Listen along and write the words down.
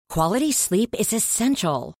Quality sleep is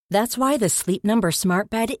essential. That's why the Sleep Number Smart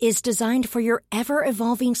Bed is designed for your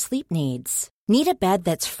ever-evolving sleep needs. Need a bed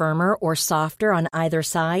that's firmer or softer on either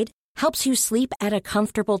side? Helps you sleep at a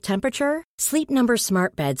comfortable temperature? Sleep Number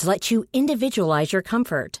Smart Beds let you individualize your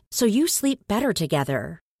comfort, so you sleep better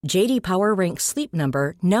together. J.D. Power ranks Sleep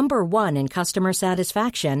Number number 1 in customer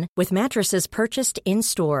satisfaction with mattresses purchased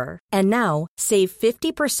in-store. And now, save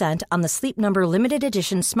 50% on the Sleep Number Limited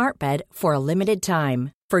Edition Smart Bed for a limited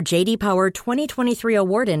time. For J.D. Power 2023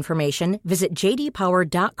 award information, visit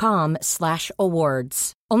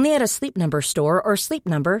jdpower.com/awards. Only at a Sleep Number store or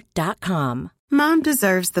sleepnumber.com. Mom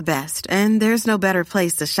deserves the best, and there's no better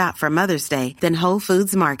place to shop for Mother's Day than Whole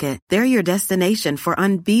Foods Market. They're your destination for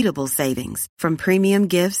unbeatable savings, from premium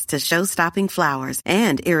gifts to show-stopping flowers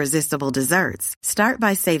and irresistible desserts. Start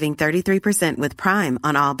by saving 33% with Prime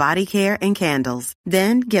on all body care and candles.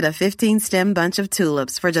 Then get a 15-stem bunch of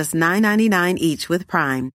tulips for just $9.99 each with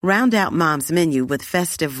Prime. Round out Mom's menu with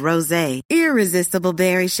festive rosé, irresistible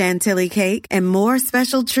berry chantilly cake, and more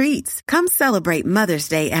special treats. Come celebrate Mother's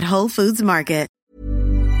Day at Whole Foods Market.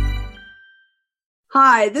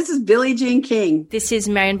 Hi, this is Billie Jean King. This is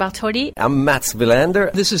Marion Bartoli. I'm Mats Wilander.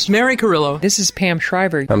 This is Mary Carrillo. This is Pam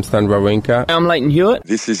Shriver. I'm Stan Wawrinka. I'm Leighton Hewitt.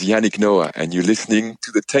 This is Yannick Noah, and you're listening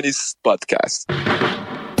to the Tennis Podcast.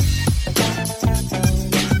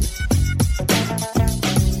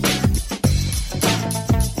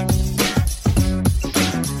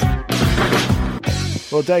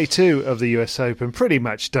 Well, day 2 of the US Open pretty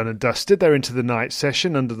much done and dusted. They're into the night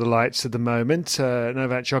session under the lights at the moment.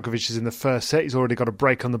 Novak Djokovic is in the first set. He's already got a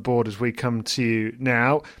break on the board as we come to you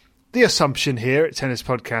now. The assumption here at Tennis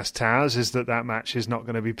Podcast Towers is that match is not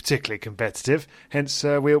going to be particularly competitive. Hence,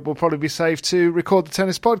 we'll probably be safe to record the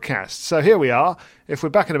Tennis Podcast. So here we are. If we're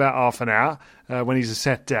back in about half an hour, when he's a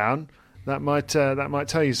set down, that might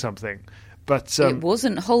tell you something. But it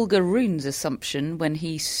wasn't Holger Rune's assumption when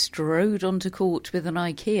he strode onto court with an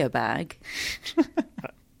IKEA bag.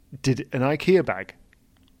 Did an IKEA bag?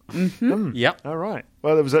 Mm-hmm. Yep. All right.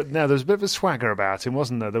 Well, there was a bit of a swagger about him,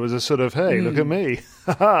 wasn't there? There was a sort of, hey, look at me.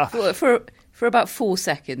 for about 4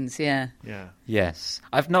 seconds, yeah. Yeah. Yes.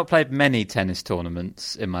 I've not played many tennis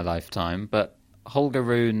tournaments in my lifetime, but Holger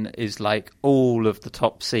Rune is like all of the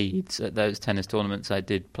top seeds at those tennis tournaments I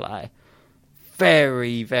did play.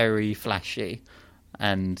 Very, very flashy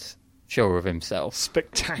and sure of himself.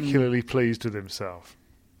 Spectacularly pleased with himself.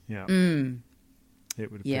 Yeah.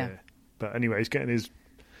 It would appear. But anyway, he's getting his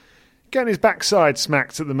backside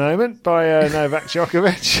smacked at the moment by Novak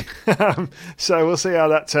Djokovic. So we'll see how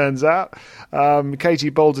that turns out. Katie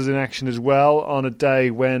Boulder's in action as well on a day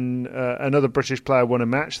when another British player won a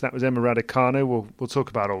match. That was Emma Raducanu. We'll talk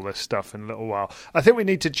about all this stuff in a little while. I think we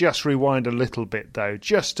need to just rewind a little bit, though,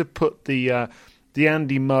 just to put the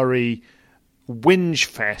Andy Murray whinge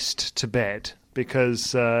fest to bed.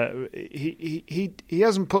 Because he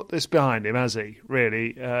hasn't put this behind him, has he,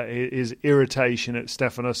 really? His irritation at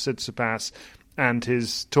Stefanos Tsitsipas and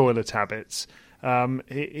his toilet habits.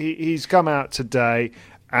 He's come out today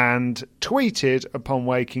and tweeted upon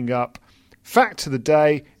waking up, "Fact of the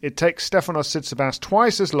day, it takes Stefanos Tsitsipas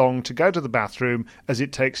twice as long to go to the bathroom as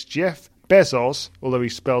it takes Jeff Bezos, although he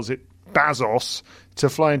spells it Bazos, to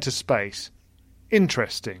fly into space.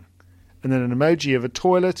 Interesting." And then an emoji of a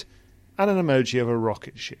toilet and an emoji of a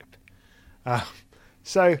rocket ship.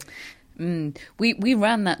 We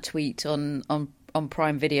ran that tweet on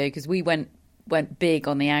Prime Video because we went big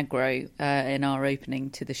on the aggro in our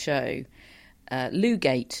opening to the show,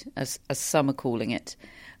 Lugate as some are calling it,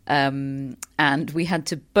 and we had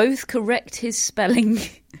to both correct his spelling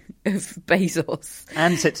of Bezos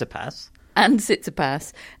and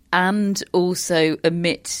Tsitsipas, and also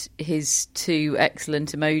omit his 2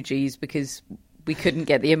 excellent emojis because we couldn't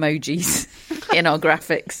get the emojis in our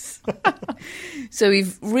graphics. So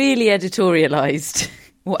we've really editorialised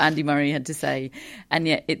what Andy Murray had to say. And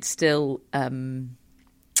yet it's still... I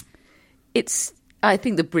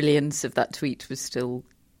think the brilliance of that tweet was still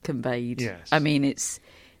conveyed. Yes. I mean, it's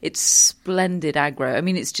splendid aggro. I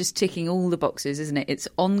mean, it's just ticking all the boxes, isn't it? It's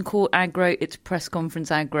on-court aggro, it's press conference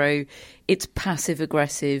aggro, it's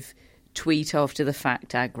passive-aggressive tweet after the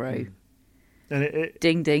fact aggro. And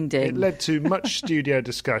ding, ding, ding. It led to much studio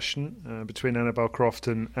discussion between Annabelle Croft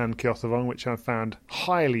and Anne Kjotevong, which I found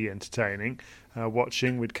highly entertaining,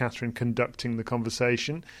 watching with Catherine conducting the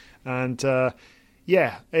conversation. And,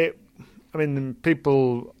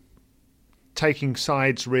 people taking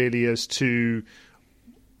sides really as to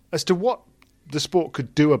what the sport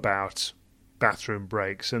could do about bathroom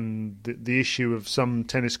breaks and the issue of some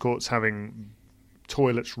tennis courts having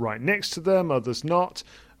toilets right next to them, others not,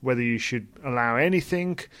 whether you should allow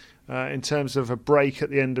anything in terms of a break at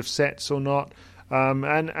the end of sets or not.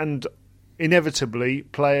 And inevitably,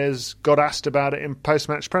 players got asked about it in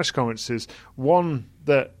post-match press conferences. One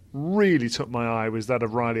that really took my eye was that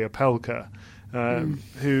of Riley Opelka,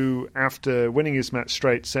 who, after winning his match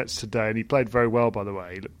straight sets today, and he played very well, by the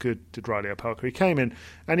way, he looked good, did Riley Opelka. He came in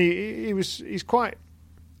and he's quite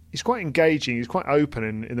engaging, he's quite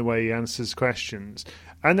open in the way he answers questions.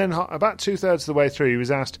 And then about 2/3 of the way through, he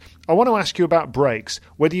was asked, I want to ask you about breaks,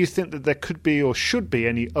 whether you think that there could be or should be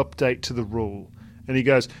any update to the rule. And he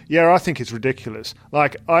goes, yeah, I think it's ridiculous.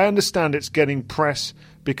 Like, I understand it's getting press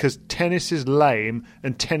because tennis is lame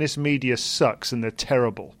and tennis media sucks and they're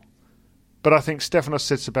terrible. But I think Stefanos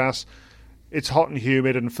Tsitsipas, it's hot and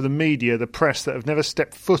humid, and for the media, the press that have never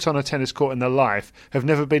stepped foot on a tennis court in their life, have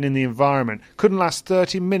never been in the environment, couldn't last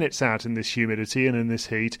 30 minutes out in this humidity and in this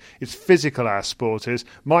heat. It's physical, our sport is.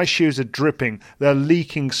 My shoes are dripping. They're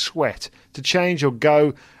leaking sweat. To change or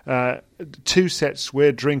go 2 sets,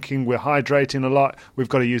 we're drinking, we're hydrating a lot, we've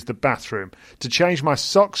got to use the bathroom. To change my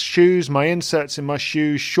socks, shoes, my inserts in my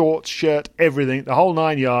shoes, shorts, shirt, everything, the whole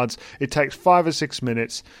 9 yards, it takes 5 or 6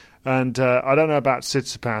 minutes. And I don't know about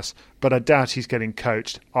Tsitsipas, but I doubt he's getting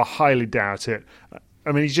coached. I highly doubt it.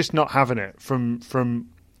 I mean, he's just not having it from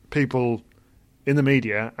people in the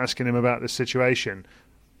media asking him about this situation.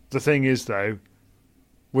 The thing is, though,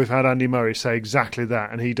 we've had Andy Murray say exactly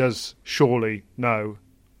that, and he does surely know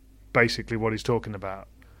basically what he's talking about.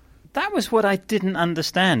 That was what I didn't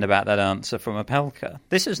understand about that answer from Opelka.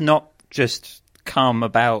 This has not just come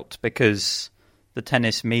about because the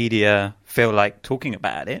tennis media feel like talking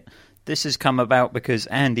about it. This has come about because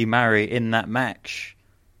Andy Murray in that match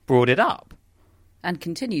brought it up. And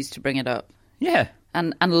continues to bring it up. Yeah.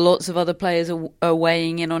 And lots of other players are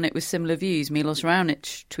weighing in on it with similar views. Milos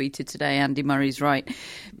Raonic tweeted today, Andy Murray's right.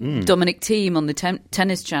 Dominic Thiem on the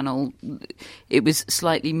Tennis Channel, it was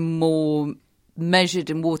slightly more measured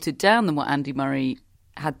and watered down than what Andy Murray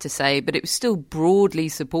had to say, but it was still broadly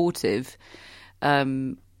supportive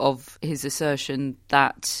of his assertion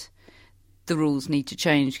that the rules need to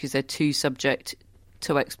change because they're too subject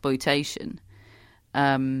to exploitation.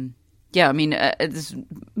 Yeah, I mean, it's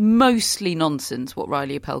mostly nonsense what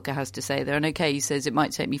Riley Opelka has to say there. And okay, he says it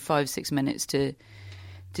might take me 5-6 minutes to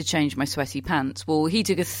change my sweaty pants. Well, he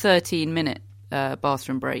took a 13-minute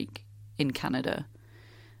bathroom break in Canada.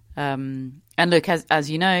 And look, as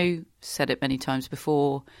you know, said it many times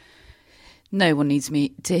before, no one needs me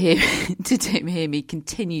to hear me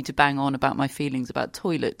continue to bang on about my feelings about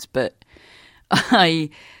toilets, but I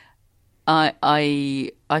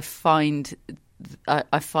find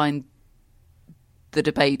the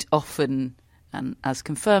debate often, and as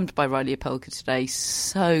confirmed by Riley Opelka today,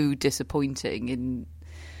 so disappointing in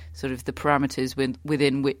sort of the parameters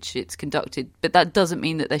within which it's conducted. But that doesn't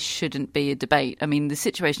mean that there shouldn't be a debate. I mean, the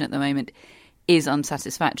situation at the moment is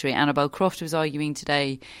unsatisfactory. Annabel Croft was arguing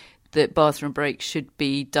today that bathroom breaks should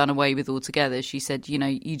be done away with altogether. She said, you know,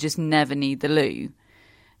 you just never need the loo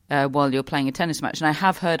while you're playing a tennis match. And I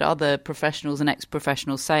have heard other professionals and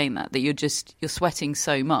ex-professionals saying that you're sweating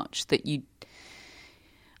so much that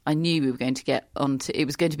I knew we were going to get onto. It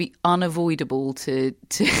was going to be unavoidable to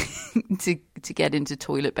get into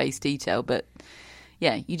toilet-based detail. But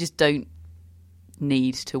yeah, you just don't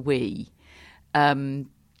need to wee. I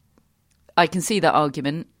can see that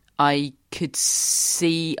argument. I can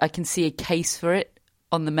see a case for it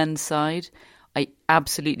on the men's side. I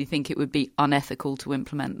absolutely think it would be unethical to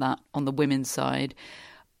implement that on the women's side.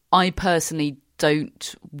 I personally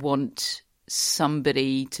don't want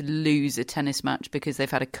somebody to lose a tennis match because they've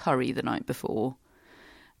had a curry the night before.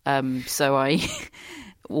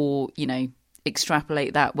 Or, you know,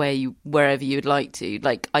 extrapolate that wherever you would like to.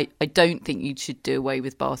 Like, I don't think you should do away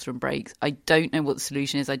with bathroom breaks. I don't know what the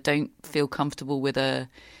solution is. I don't feel comfortable with a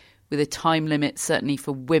time limit, certainly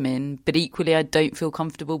for women, but equally I don't feel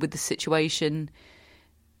comfortable with the situation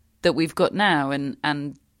that we've got now.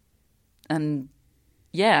 And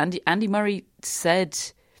yeah, Andy Murray said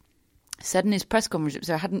in his press conference, which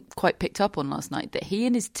I hadn't quite picked up on last night, that he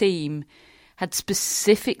and his team had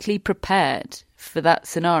specifically prepared for that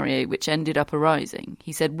scenario which ended up arising.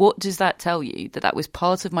 He said, what does that tell you? That was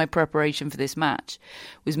part of my preparation for this match,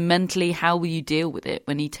 was mentally how will you deal with it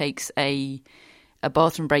when he takes a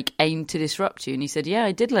bathroom break aimed to disrupt you? And he said, yeah,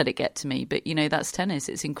 I did let it get to me, but you know, that's tennis.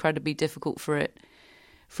 It's incredibly difficult for it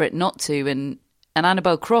not to. And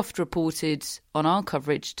Annabel Croft reported on our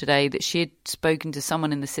coverage today that she had spoken to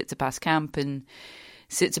someone in the Tsitsipas camp, and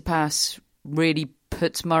Tsitsipas really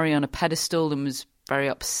puts Murray on a pedestal and was very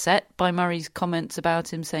upset by Murray's comments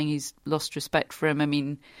about him, saying he's lost respect for him. I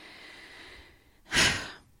mean,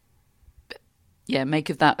 yeah, make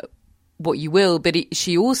of that what you will, but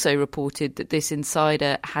she also reported that this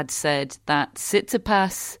insider had said that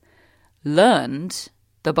Tsitsipas learned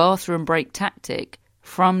the bathroom break tactic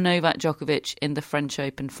from Novak Djokovic in the French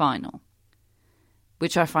Open final,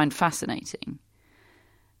 which I find fascinating.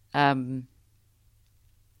 Yeah.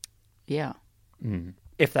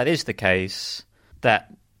 If that is the case,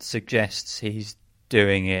 that suggests he's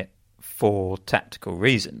doing it for tactical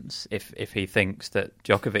reasons. If he thinks that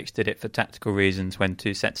Djokovic did it for tactical reasons when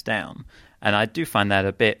 2 sets down. And I do find that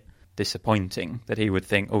a bit disappointing, that he would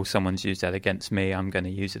think, oh, someone's used that against me, I'm going to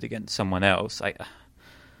use it against someone else. I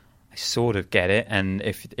sort of get it, and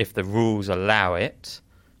if the rules allow it,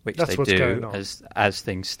 which that's they do as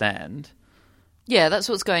things stand. Yeah, that's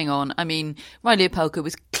what's going on. I mean, Riley Opelka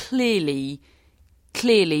was clearly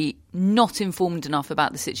not informed enough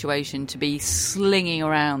about the situation to be slinging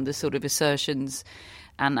around the sort of assertions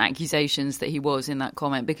and accusations that he was in that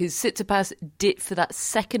comment, because Tsitsipas did, for that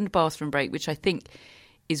second bathroom break, which I think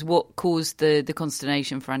is what caused the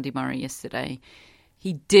consternation for Andy Murray yesterday.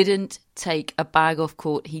 He didn't take a bag off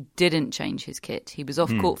court. He didn't change his kit. He was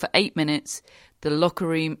off court for 8 minutes. The locker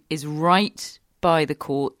room is right by the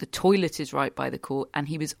court. The toilet is right by the court. And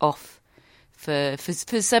he was off for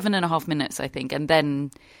 7.5 minutes, I think, and then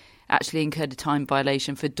actually incurred a time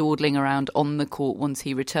violation for dawdling around on the court once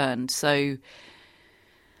he returned. So,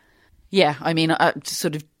 yeah, I mean, I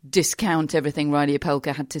sort of discount everything Riley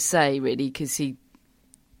Opelka had to say, really, because he...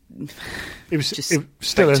 It was just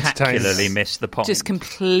still spectacularly missed the point. Just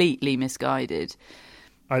completely misguided.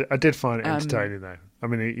 I did find it entertaining, though. I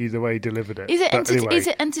mean, the way he delivered it. Is it anyway. Is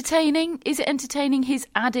it entertaining? Is it entertaining his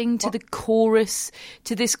adding to the chorus,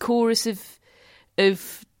 to this chorus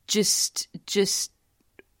of just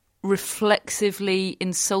reflexively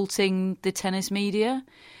insulting the tennis media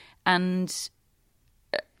and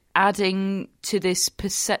adding to this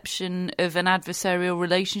perception of an adversarial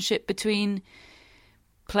relationship between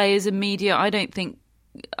players and media? I don't think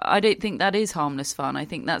that is harmless fun.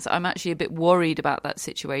 I'm actually a bit worried about that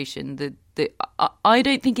situation. I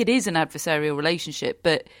don't think it is an adversarial relationship,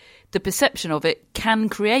 but the perception of it can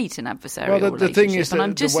create an adversarial relationship. The thing is, and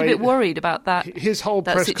I'm just a bit worried about that. His whole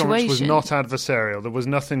press conference was not adversarial. There was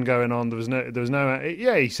nothing going on. There was no.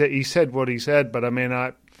 Yeah, he said what he said, but I mean,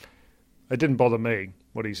 it didn't bother me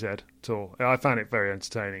what he said at all. I found it very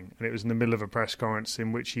entertaining, and it was in the middle of a press conference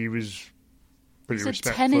in which he was pretty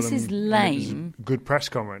respectful. Tennis is lame. It was a good press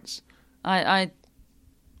conference.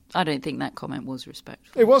 I don't think that comment was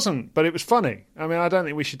respectful. It wasn't, but it was funny. I mean, I don't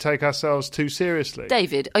think we should take ourselves too seriously.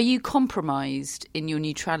 David, are you compromised in your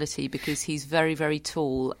neutrality because he's very, very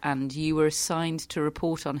tall and you were assigned to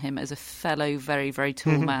report on him as a fellow very, very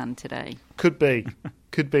tall man today? Could be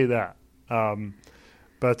that.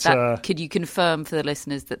 Could you confirm for the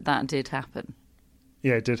listeners that did happen?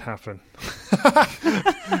 Yeah, it did happen.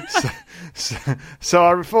 So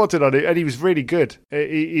I reported on it, and he was really good.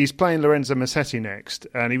 He's playing Lorenzo Musetti next,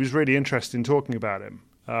 and he was really interested in talking about him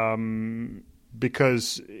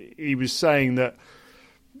because he was saying that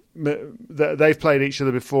they've played each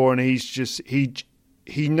other before, and he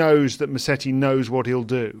knows that Musetti knows what he'll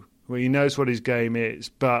do. Well, he knows what his game is,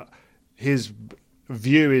 but his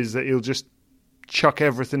view is that he'll just chuck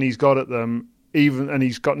everything he's got at them. And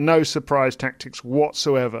he's got no surprise tactics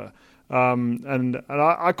whatsoever, and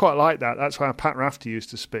I quite like that. That's how Pat Rafter used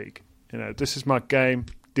to speak. This is my game.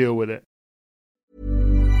 Deal with it.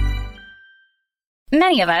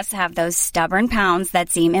 Many of us have those stubborn pounds that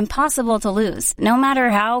seem impossible to lose, no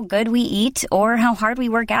matter how good we eat or how hard we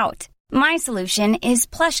work out. My solution is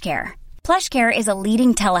PlushCare. PlushCare is a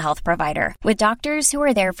leading telehealth provider with doctors who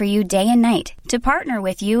are there for you day and night to partner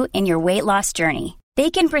with you in your weight loss journey. They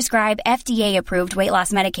can prescribe FDA-approved weight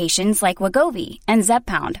loss medications like Wegovy and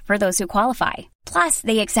Zepbound for those who qualify. Plus,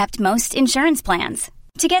 they accept most insurance plans.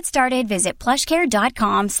 To get started, visit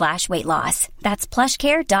plushcare.com/weightloss. That's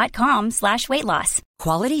plushcare.com/weightloss.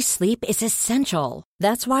 Quality sleep is essential.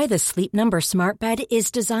 That's why the Sleep Number Smart Bed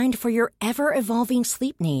is designed for your ever-evolving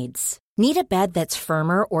sleep needs. Need a bed that's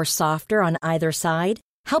firmer or softer on either side?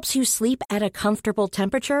 Helps you sleep at a comfortable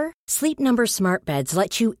temperature? Sleep Number Smart Beds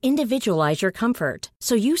let you individualize your comfort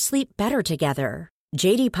so you sleep better together.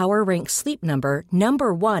 J.D. Power ranks Sleep Number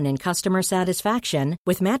 #1 in customer satisfaction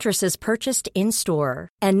with mattresses purchased in-store.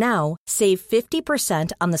 And now, save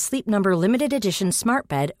 50% on the Sleep Number Limited Edition Smart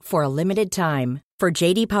Bed for a limited time. For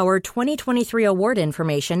J.D. Power 2023 award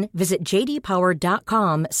information, visit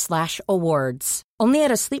jdpower.com/awards. Only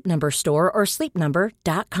at a Sleep Number store or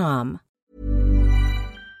sleepnumber.com.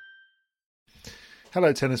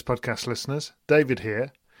 Hello, Tennis Podcast listeners. David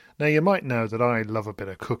here. Now, you might know that I love a bit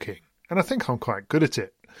of cooking, and I think I'm quite good at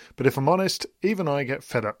it. But if I'm honest, even I get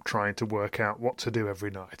fed up trying to work out what to do every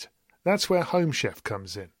night. That's where Home Chef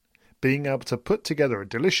comes in. Being able to put together a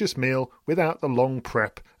delicious meal without the long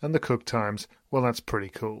prep and the cook times, well, that's pretty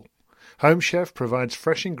cool. Home Chef provides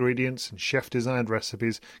fresh ingredients and chef-designed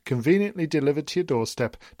recipes conveniently delivered to your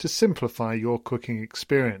doorstep to simplify your cooking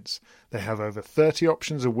experience. They have over 30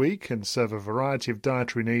 options a week and serve a variety of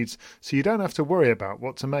dietary needs, so you don't have to worry about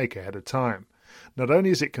what to make ahead of time. Not only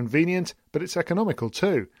is it convenient, but it's economical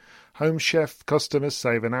too. Home Chef customers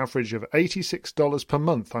save an average of $86 per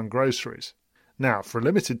month on groceries. Now, for a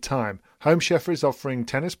limited time, Home Chef is offering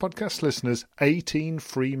Tennis Podcast listeners 18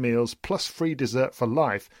 free meals plus free dessert for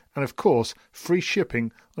life and, of course, free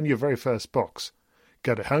shipping on your very first box.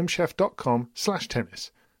 Go to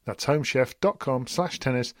homechef.com/tennis. That's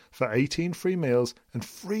homechef.com/tennis for 18 free meals and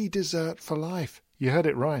free dessert for life. You heard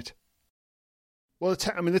it right. Well,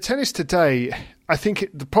 the tennis today, I think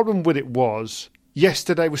the problem with it was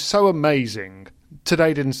yesterday was so amazing.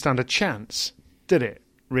 Today didn't stand a chance, did it?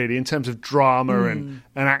 Really, in terms of drama and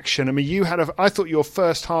action. I mean, I thought your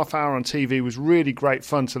first half hour on TV was really great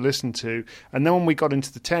fun to listen to. And then when we got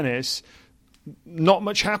into the tennis, not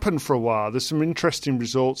much happened for a while. There's some interesting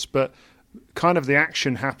results, but kind of the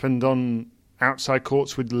action happened on outside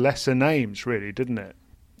courts with lesser names, really, didn't it?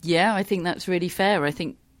 Yeah, I think that's really fair. I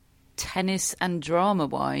think tennis and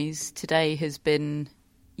drama-wise, today has been...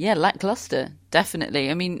 yeah, lackluster, definitely.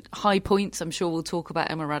 I mean, high points, I'm sure we'll talk about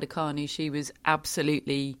Emma Raducanu. She was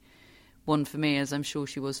absolutely one for me, as I'm sure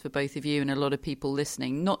she was for both of you and a lot of people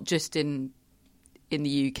listening, not just in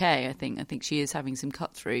the UK, I think. I think she is having some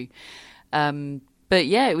cut-through. But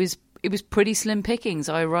yeah, it was pretty slim pickings.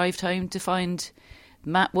 I arrived home to find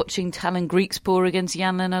Matt watching Talon Griekspoor against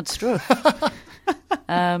Jan-Lennard Struff.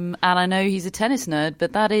 And I know he's a tennis nerd,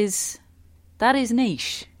 but that is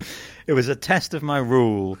niche. It was a test of my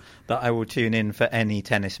rule that I will tune in for any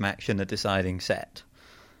tennis match in the deciding set.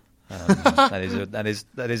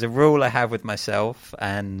 That is a rule I have with myself,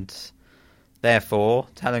 and therefore,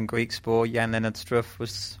 Talon Griekspoor, Jan-Lennard Struff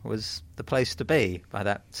was the place to be by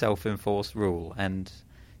that self-enforced rule, and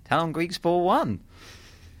Talon Griekspoor won.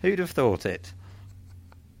 Who'd have thought it?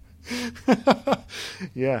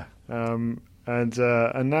 Yeah. And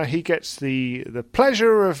now he gets the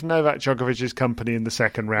pleasure of Novak Djokovic's company in the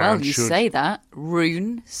second round. Well, you say that.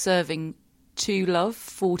 Rune serving 2-love,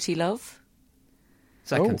 40-love.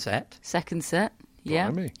 Second set. Second set,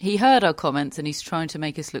 yeah. Blimey. He heard our comments and he's trying to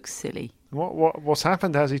make us look silly. What's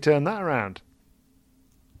happened? Has he turned that around?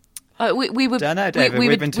 We were. Don't know, David.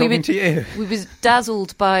 We've been talking to you. We was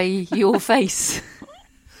dazzled by your face.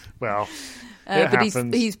 Well, but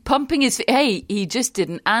he's pumping his... Hey, he just did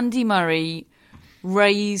an Andy Murray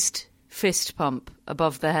raised fist pump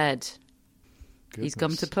above the head. Goodness. He's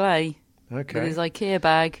come to play with his IKEA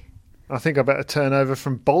bag. I think I better turn over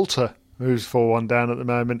from Bolter, who's 4-1 down at the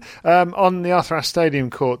moment. On the Arthur Ashe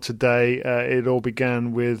Stadium court today, it all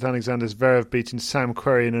began with Alexander Zverev beating Sam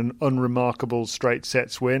Querrey in an unremarkable straight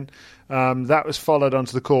sets win. That was followed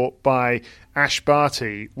onto the court by Ash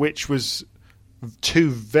Barty, which was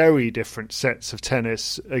two very different sets of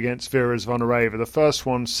tennis against Vera Zvonareva. The first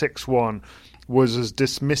one, 6-1, was as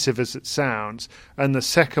dismissive as it sounds, and the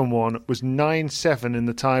second one was 9-7 in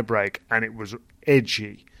the tiebreak, and it was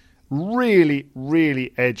edgy. Really,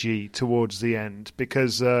 really edgy towards the end,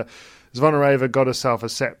 because Zvonareva got herself a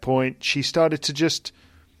set point. She started to just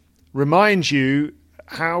remind you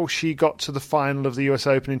how she got to the final of the US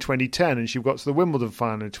Open in 2010, and she got to the Wimbledon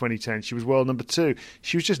final in 2010. She was world number 2.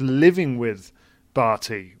 She was just living with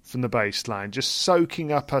Barty from the baseline, just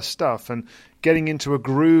soaking up her stuff and getting into a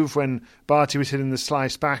groove when Barty was hitting the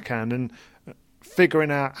slice backhand and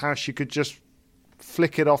figuring out how she could just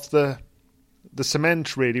flick it off the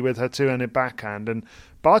cement, really, with her two-handed backhand. And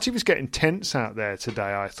Barty was getting tense out there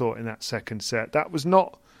today, I thought, in that second set. That was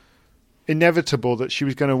not inevitable that she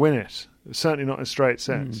was going to win it. Certainly not in straight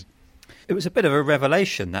sets. It was a bit of a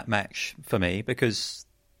revelation, that match, for me, because,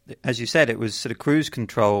 as you said, it was sort of cruise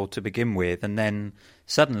control to begin with, and then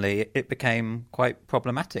suddenly it became quite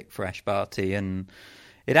problematic for Ash Barty, and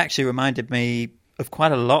it actually reminded me of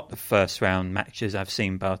quite a lot of first-round matches I've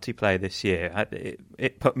seen Barty play this year.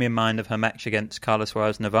 It put me in mind of her match against Carlos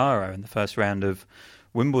Suarez Navarro in the first round of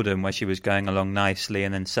Wimbledon, where she was going along nicely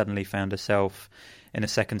and then suddenly found herself in a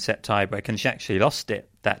second-set tiebreak, and she actually lost it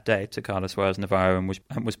that day to Carlos Suarez Navarro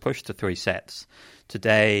and was pushed to 3 sets.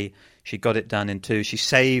 Today, she got it done in 2. She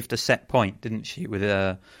saved a set point, didn't she, with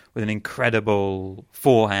an incredible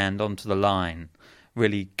forehand onto the line,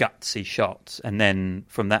 really gutsy shot. And then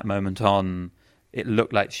from that moment on, it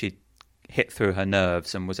looked like she hit through her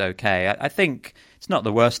nerves and was okay. I think it's not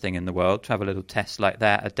the worst thing in the world to have a little test like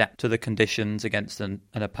that, adapt to the conditions against an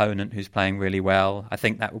opponent who's playing really well. I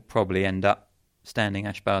think that will probably end up standing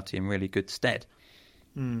Ash Barty in really good stead.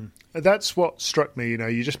 That's what struck me.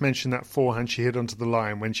 You just mentioned that forehand she hit onto the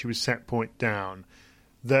line when she was set point down,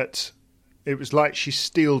 that it was like she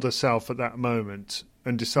steeled herself at that moment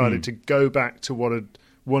and decided to go back to what had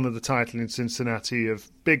won of the title in Cincinnati,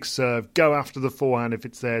 of big serve, go after the forehand if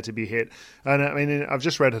it's there to be hit. And I mean, I've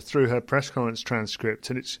just read her through her press conference transcript,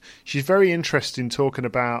 and she's very interesting talking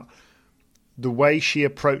about the way she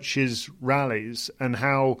approaches rallies and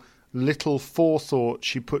how little forethought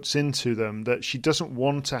she puts into them, that she doesn't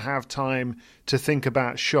want to have time to think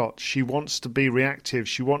about shots. She wants to be reactive.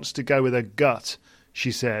 She wants to go with her gut,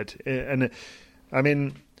 she said. And I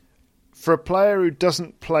mean, for a player who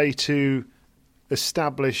doesn't play to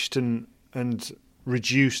established and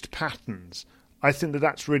reduced patterns, I think that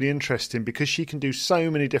that's really interesting, because she can do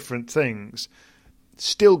so many different things,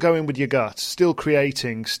 still going with your gut, still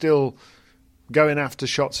creating, still going after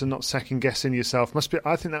shots and not second guessing yourself.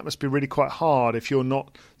 I think that must be really quite hard if you're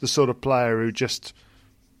not the sort of player who just,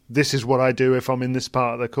 this is what I do if I'm in this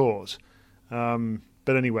part of the court.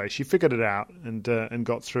 But anyway, she figured it out and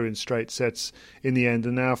got through in straight sets in the end,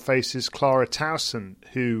 and now faces Clara Towson,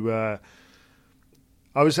 who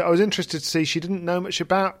I was interested to see. She didn't know much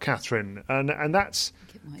about Catherine, and that's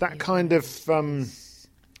that kind of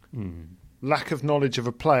lack of knowledge of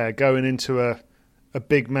a player going into a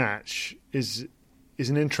big match is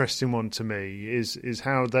an interesting one to me. Is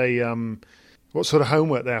how they what sort of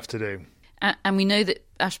homework they have to do. And we know that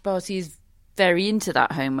Ash Barty is very into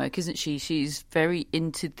that homework, isn't she? She's very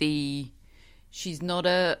into she's not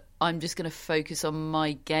I'm just going to focus on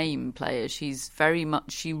my game player. She's very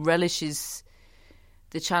much, she relishes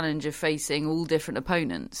the challenge of facing all different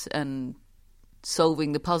opponents and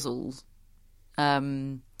solving the puzzles.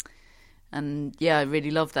 And yeah, I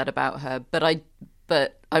really love that about her. But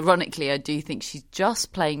ironically, I do think she's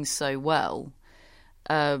just playing so well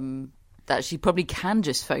that she probably can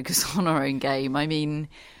just focus on her own game. I mean,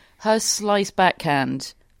 her slice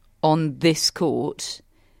backhand on this court,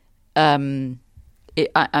 it's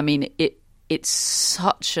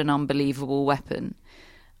such an unbelievable weapon.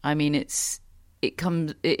 I mean, it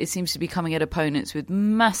seems to be coming at opponents with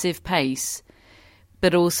massive pace,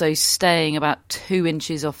 but also staying about 2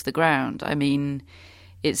 inches off the ground. I mean,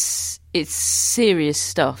 it's serious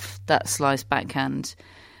stuff, that slice backhand.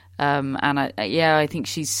 I think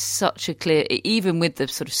she's such a clear, even with the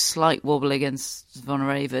sort of slight wobble against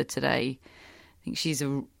Zvonareva today, I think she's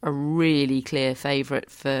a really clear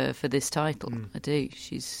favourite for this title. I do.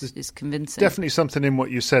 She's convincing. Definitely something in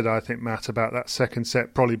what you said, I think, Matt, about that second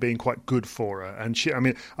set probably being quite good for her. And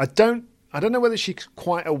I don't know whether she's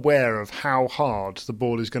quite aware of how hard the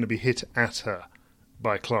ball is going to be hit at her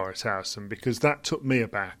by Clara Towson, because that took me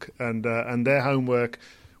aback. And their homework,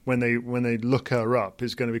 when they look her up,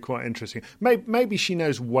 is going to be quite interesting. Maybe she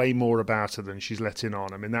knows way more about her than she's letting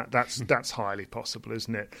on. I mean, that's highly possible,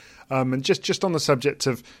 isn't it? And just on the subject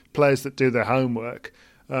of players that do their homework,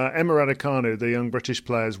 Emma Raducanu, the young British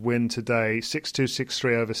player's win today, 6-2,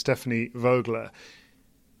 6-3 over Stephanie Vogler.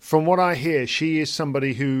 From what I hear, she is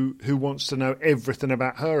somebody who wants to know everything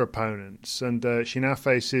about her opponents, and she now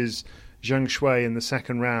faces Zheng Shui in the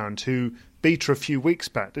second round, who beat her a few weeks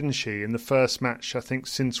back, didn't she, in the first match, I think,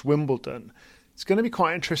 since Wimbledon. It's going to be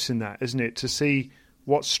quite interesting, that, isn't it, to see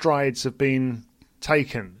what strides have been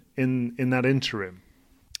taken in that interim.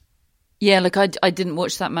 Yeah, look, I didn't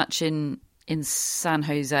watch that match in San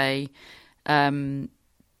Jose,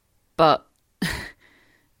 but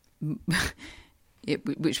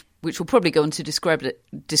which will probably go on to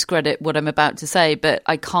discredit what I'm about to say, but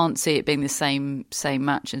I can't see it being the same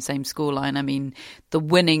match and same scoreline. I mean, the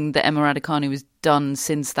winning that Emma Raducanu has done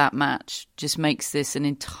since that match just makes this an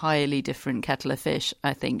entirely different kettle of fish.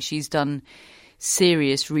 I think she's done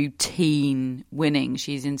serious routine winning.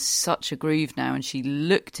 She's in such a groove now, and she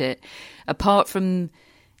looked it. Apart from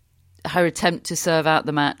her attempt to serve out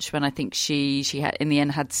the match, when I think she had, in the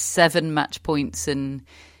end, had 7 match points, and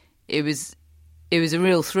it was a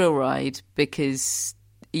real thrill ride, because,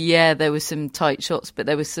 yeah, there were some tight shots, but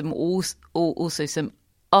there was some also some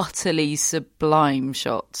utterly sublime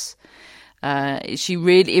shots. It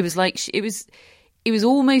was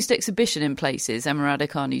almost exhibition in places, Emma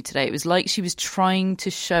Raducanu today. It was like she was trying to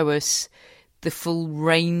show us the full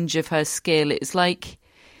range of her skill. It's like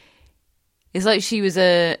she was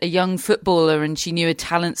a young footballer and she knew a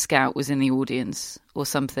talent scout was in the audience or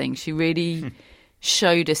something. She really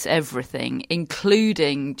showed us everything,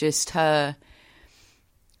 including just her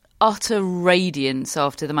utter radiance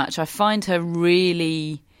after the match. I find her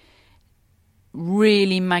really,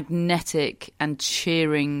 really magnetic and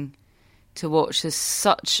cheering to watch. There's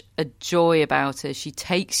such a joy about her. She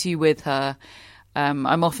takes you with her.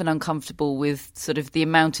 I'm often uncomfortable with sort of the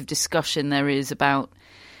amount of discussion there is about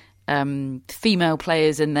female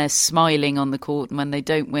players and they're smiling on the court, and when they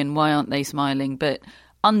don't win, why aren't they smiling? But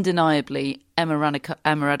undeniably, Emma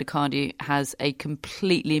Raducanu has a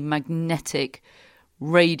completely magnetic,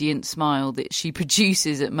 radiant smile that she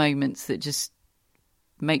produces at moments that just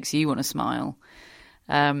makes you want to smile.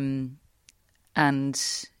 And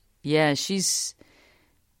yeah, she's,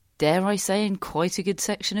 dare I say, in quite a good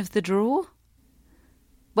section of the draw.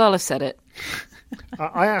 Well, I've said it.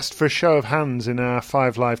 I asked for a show of hands in our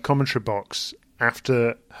 5 Live commentary box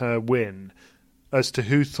after her win as to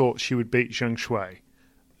who thought she would beat Zheng Shui.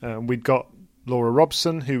 We'd got Laura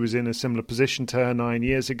Robson, who was in a similar position to her 9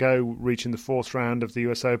 years ago, reaching the 4th round of the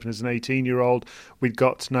US Open as an 18-year-old. We'd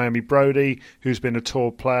got Naomi Brody, who's been a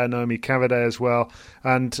tour player, Naomi Cavaday as well.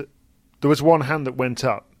 And there was one hand that went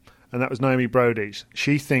up, and that was Naomi Brody's.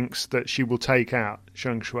 She thinks that she will take out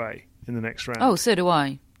Zheng Shui in the next round. Oh, so do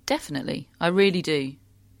I. Definitely. I really do.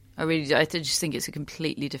 I just think it's a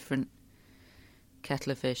completely different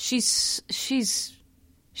kettle of fish. She's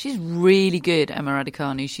really good, Emma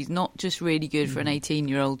Raducanu. She's not just really good for an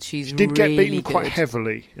 18-year-old. She did get beaten quite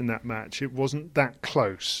heavily in that match. It wasn't that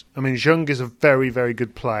close. I mean, Zheng is a very, very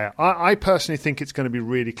good player. I personally think it's going to be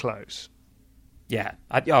really close. Yeah.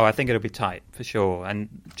 I think it'll be tight, for sure. And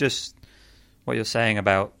just what you're saying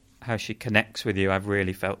about how she connects with you, I've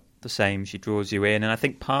really felt the same. She draws you in. And I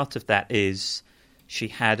think part of that is she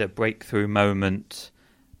had a breakthrough moment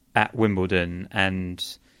at Wimbledon and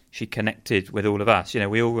she connected with all of us. You know,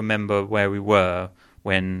 we all remember where we were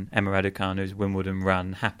when Emma Raducanu's Wimbledon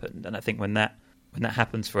run happened. And I think when that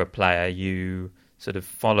happens for a player, you sort of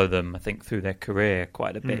follow them, I think, through their career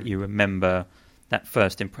quite a bit. You remember that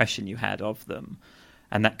first impression you had of them,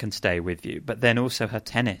 and that can stay with you. But then also her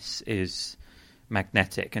tennis is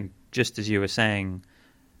magnetic. And just as you were saying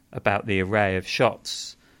about the array of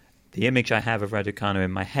shots, the image I have of Raducanu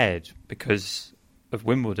in my head, because of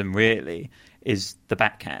Wimbledon really, is the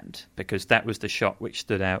backhand, because that was the shot which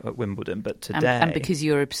stood out at Wimbledon. But today... And because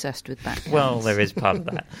you're obsessed with backhands. Well, there is part of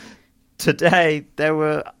that. Today, there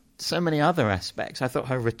were so many other aspects. I thought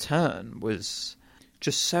her return was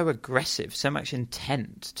just so aggressive, so much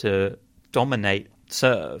intent to dominate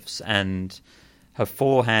serves, and her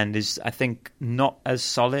forehand is, I think, not as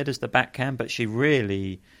solid as the backhand, but she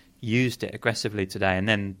really used it aggressively today. And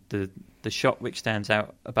then the shot which stands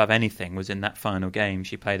out above anything was in that final game.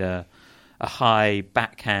 She played a high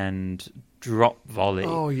backhand drop volley.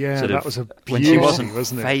 Oh yeah, that was a beauty, when she wasn't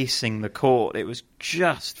wasn't facing the court. It was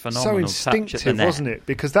just phenomenal. So instinctive, wasn't it?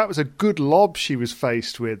 Because that was a good lob she was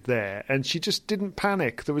faced with there, and she just didn't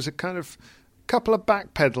panic. There was a kind of couple of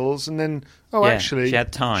back pedals, and then actually she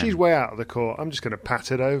had time. She's way out of the court. I'm just going to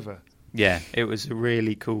pat it over. Yeah, it was a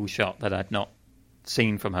really cool shot that I'd not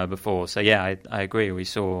seen from her before. So yeah, I agree. We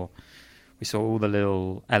saw all the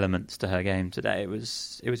little elements to her game today. It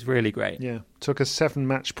was really great. Yeah, took us 7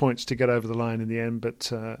 match points to get over the line in the end,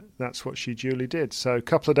 but that's what she duly did. So a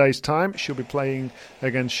couple of days' time, she'll be playing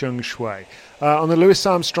against Zheng Shui. On the Louis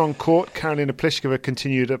Armstrong court, Karolina Pliskova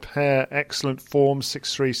continued up her excellent form,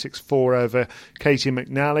 6-3, 6-4 over Katie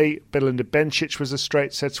McNally. Belinda Bencic was a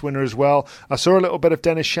straight sets winner as well. I saw a little bit of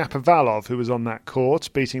Denis Shapovalov, who was on that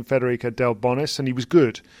court, beating Federico Del Bonis, and he was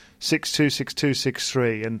good. 6-2, 6-2,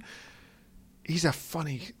 6-3, and he's a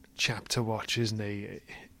funny chap to watch, isn't he?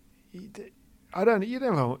 You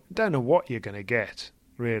don't know what you're going to get,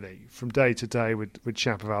 really, from day to day with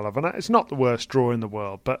Shapovalov. And it's not the worst draw in the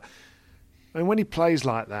world, but when he plays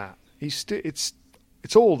like that, it's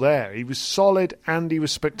all there. He was solid and he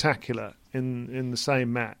was spectacular in the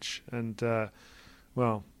same match. And,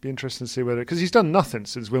 be interesting to see whether... Because he's done nothing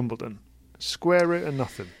since Wimbledon. Square root and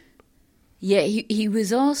nothing. Yeah, he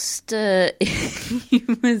was asked. He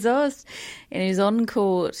was asked in his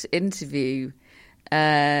on-court interview,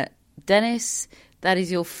 Dennis, that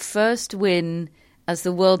is your first win as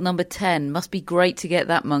the world number 10. Must be great to get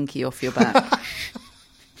that monkey off your back.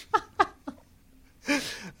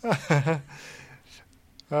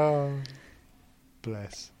 Oh,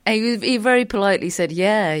 bless. He very politely said,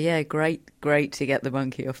 "Yeah, great to get the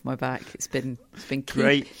monkey off my back. It's been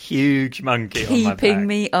great, huge monkey on my back. Keeping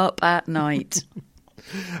me up at night."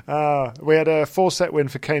 We had a 4-set win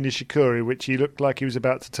for Kei Nishikori, which he looked like he was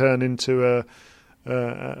about to turn into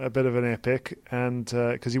a bit of an epic, and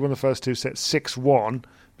because he won the first 2 sets 6-1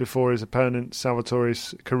 before his opponent Salvatore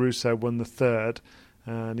Caruso won the third.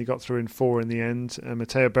 And he got through in 4 in the end.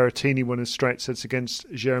 Matteo Berrettini won his straight sets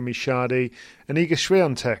against Jeremy Chardy. And Iga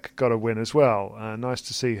Swiatek got a win as well. Nice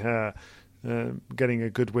to see her getting a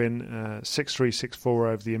good win. 6-3, 6-4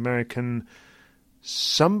 over the American.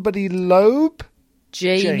 Somebody Loeb?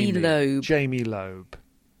 Jamie Loeb. Jamie Loeb.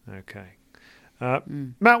 Okay.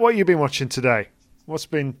 Matt, what have you been watching today? What's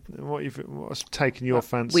taken your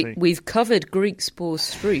fancy? We've covered Griekspoor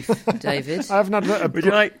Struth, David. I've not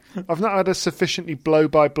had a sufficiently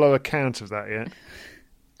blow-by-blow account of that yet.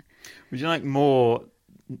 Would you like more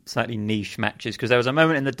slightly niche matches? Because there was a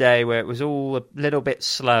moment in the day where it was all a little bit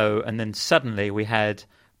slow, and then suddenly we had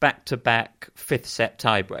back-to-back fifth set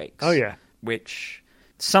tie breaks. Oh, yeah. Which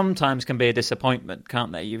sometimes can be a disappointment,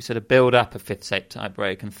 can't they? You sort of build up a fifth set tie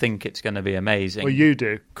break and think it's going to be amazing. Well, you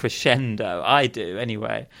do. Crescendo. I do,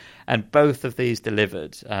 anyway. And both of these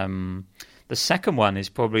delivered. The second one is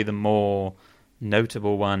probably the more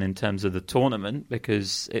notable one in terms of the tournament,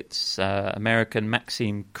 because it's American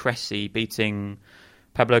Maxime Cressy beating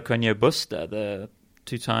Pablo Carreño Busta, the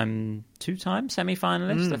two-time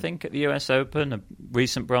semi-finalist, I think, at the US Open, a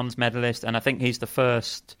recent bronze medalist, and I think he's the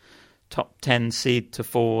first top 10 seed to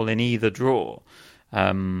fall in either draw.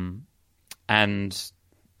 And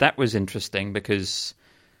that was interesting because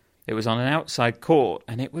it was on an outside court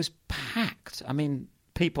and it was packed. I mean,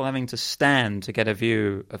 people having to stand to get a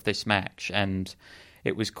view of this match, and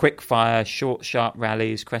it was quick fire, short, sharp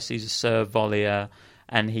rallies. Cressy's a serve volleyer,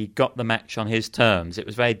 and he got the match on his terms. It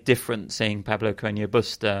was very different seeing Pablo Carreño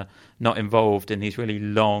Busta not involved in these really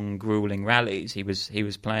long, grueling rallies. He was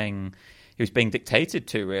being dictated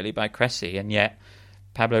to, really, by Cressy, and yet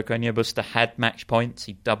Pablo Carreño Busta had match points.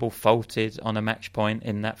 He double faulted on a match point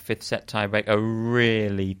in that fifth set tiebreak, a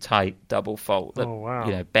really tight double fault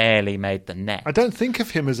that barely made the net. I don't think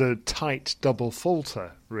of him as a tight double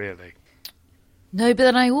faulter, really. No, but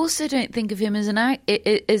then I also don't think of him as a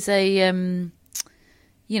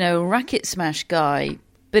racket smash guy.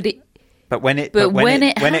 But when it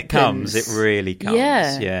comes, it really comes.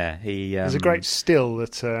 Yeah. There's a great still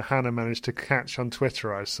that Hannah managed to catch on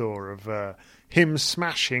Twitter, I saw, of him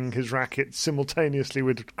smashing his racket simultaneously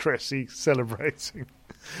with Cressy celebrating.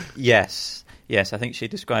 Yes, I think she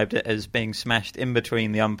described it as being smashed in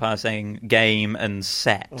between the umpire saying game and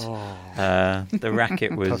set. The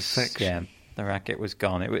racket was perfection. The racket was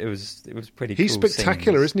gone. It was pretty. He's cool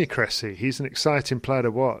spectacular, scenes. Isn't he, Cressy? He's an exciting player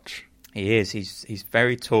to watch. He is. He's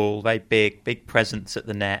very tall, very big presence at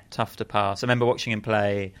the net, tough to pass. I remember watching him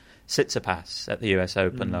play Tsitsipas at the US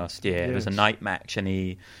Open last year. Yes. It was a night match, and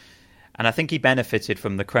I think he benefited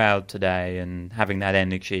from the crowd today and having that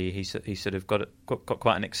energy. He sort of got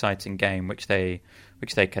quite an exciting game, which they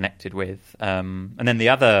connected with. And then the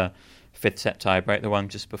other fifth set tiebreak, the one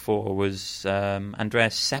just before, was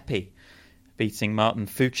Andreas Seppi beating Martin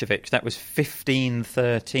Fucsovics. That was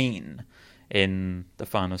 15-13 in the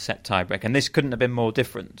final set tiebreak, and this couldn't have been more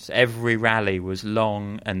different. Every rally was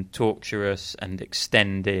long and torturous and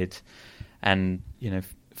extended, and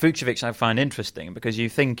Fucsovics I find interesting because you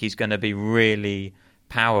think he's going to be really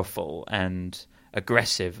powerful and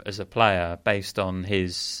aggressive as a player based on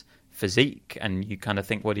his physique, and you kind of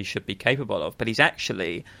think what he should be capable of, but he's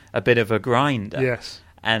actually a bit of a grinder. Yes,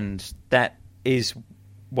 and that is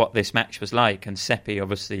what this match was like, and Seppi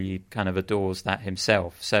obviously kind of adores that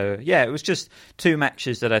himself. So yeah, it was just two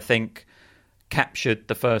matches that I think captured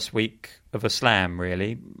the first week of a slam,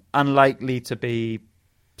 really. Unlikely to be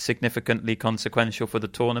significantly consequential for the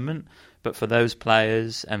tournament, but for those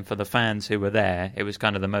players and for the fans who were there, it was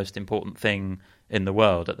kind of the most important thing in the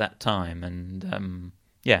world at that time. And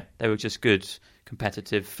they were just good,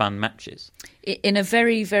 competitive, fun matches. In a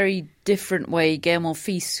very, very different way, Gael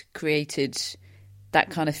Monfils created that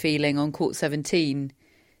kind of feeling on court 17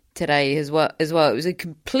 today as well. It was a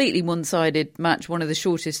completely one-sided match, one of the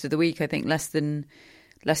shortest of the week, I think, less than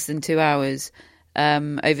 2 hours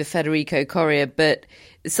over Federico Coria. But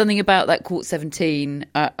something about that court 17,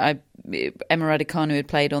 Emma Raducanu had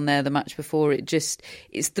played on there the match before. It's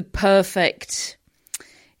the perfect.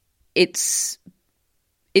 It's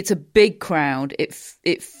a big crowd. It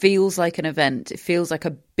feels like an event. It feels like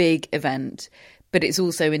a big event, but it's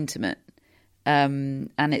also intimate.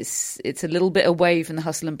 And it's a little bit away from the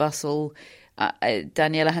hustle and bustle.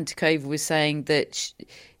 Daniela Hantuchova was saying that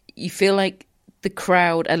you feel like the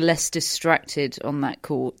crowd are less distracted on that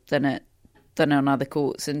court than on other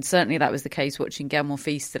courts, and certainly that was the case watching Gael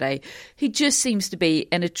Monfils today. He just seems to be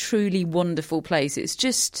in a truly wonderful place. It's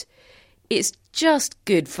just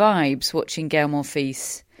good vibes watching Gael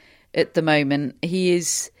Monfils at the moment. He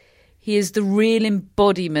is the real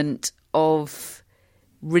embodiment of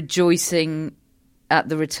rejoicing at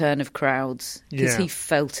the return of crowds, because he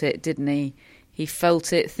felt it, didn't he? He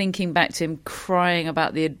felt it, thinking back to him crying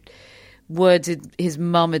about the words his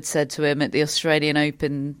mum had said to him at the Australian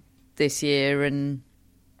Open this year. And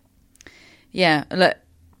look,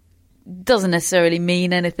 doesn't necessarily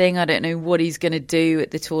mean anything. I don't know what he's going to do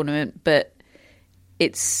at the tournament, but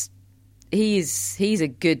he's a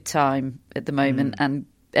good time at the moment, and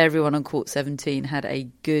everyone on court 17 had a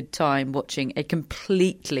good time watching a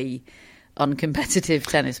completely uncompetitive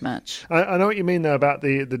tennis match. I know what you mean, though, about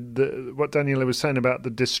the what Daniela was saying about the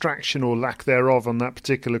distraction or lack thereof on that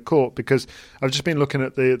particular court, because I've just been looking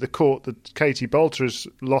at the court that Katie Bolter has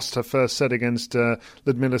lost her first set against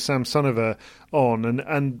Ludmila Samsonova on,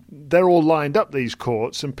 and they're all lined up, these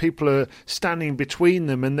courts, and people are standing between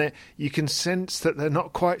them, and you can sense that they're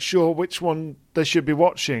not quite sure which one they should be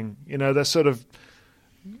watching. You know, they're sort of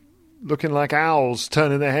looking like owls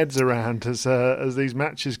turning their heads around as these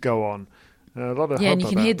matches go on. A lot of and you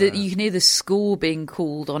can hear the score being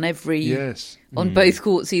called on on both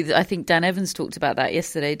courts. Either I think Dan Evans talked about that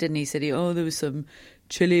yesterday, didn't he? Said there was some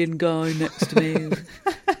Chilean guy next to me.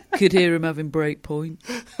 Could hear him having break point.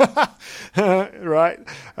 Right.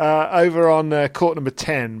 Over on court number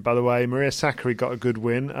 10, by the way, Maria Sakkari got a good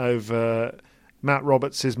win over Matt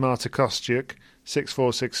Roberts' Marta Kostyuk,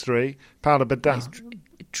 6-4, 6-3. Paula Badosa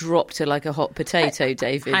dropped her like a hot potato,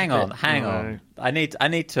 David. Hang on. I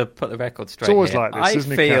need to put the record straight. It's always here. like this,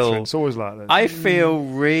 isn't it, Catherine? It's always like this. I feel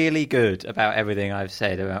really good about everything I've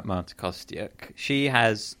said about Marta Kostyuk. She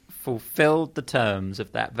has fulfilled the terms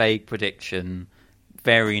of that vague prediction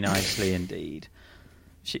very nicely indeed.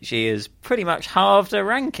 She has pretty much halved her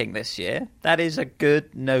ranking this year. That is a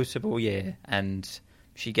good, notable year, and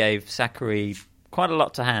she gave Sakkari quite a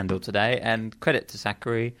lot to handle today, and credit to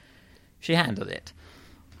Sakkari, she handled it.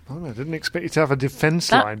 Oh, I didn't expect you to have a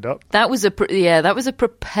defence lined up. That was a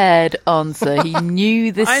prepared answer. He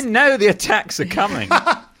knew this. I know the attacks are coming.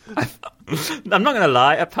 I'm not going to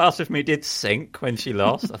lie. A part of me did sink when she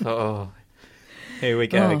lost. I thought, here we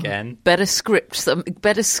go again. Better script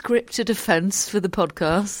a defence for the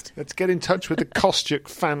podcast. Let's get in touch with the Kostyuk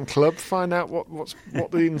fan club. Find out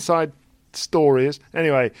what the inside story is.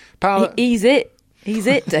 Anyway, Paula. He's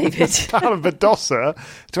it, David. Paula Badosa,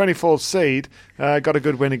 24th seed, got a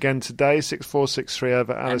good win again today, 6-4, 6-3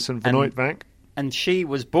 over Alison Van Uytvanck. And she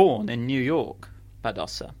was born in New York,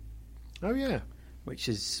 Badosa. Oh, yeah. Which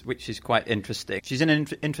is quite interesting. She's in an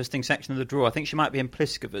interesting section of the draw. I think she might be in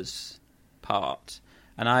Pliskova's part.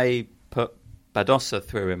 And I put Badosa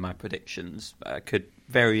through in my predictions. I could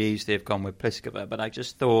very easily have gone with Pliskova, but I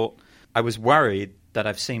just thought I was worried that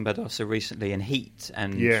I've seen Badosa recently in heat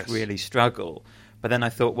and really struggle. But then I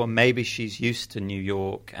thought, well, maybe she's used to New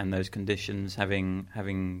York and those conditions,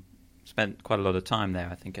 having spent quite a lot of time there,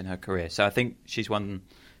 I think, in her career. So I think she's one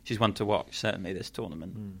to watch, certainly, this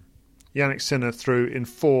tournament. Jannik Sinner through in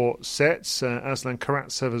 4 sets. Aslan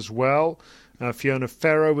Karatsev as well. Fiona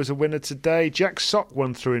Ferro was a winner today. Jack Sock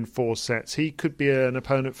won through in 4 sets. He could be an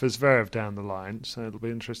opponent for Zverev down the line, so it'll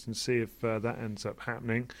be interesting to see if that ends up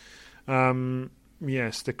happening.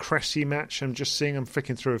 Yes, the Cressy match. I'm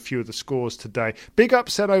flicking through a few of the scores today. Big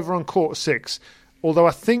upset over on court 6, although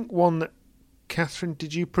I think one that, Catherine,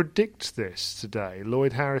 did you predict this today?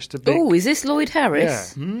 Lloyd Harris to beat... Oh, is this Lloyd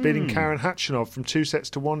Harris? Yeah, beating Karen Khachanov from 2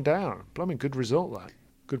 sets to 1 down. Blooming good result, that.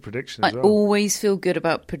 Good prediction as well. I always feel good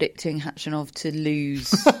about predicting Khachanov to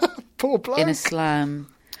lose Poor bloke. In a slam.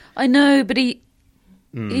 I know, but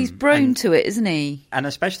he's prone to it, isn't he? And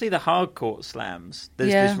especially the hard court slams.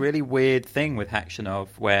 There's this really weird thing with Khachanov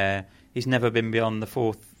where he's never been beyond the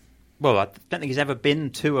 4th. Well, I don't think he's ever been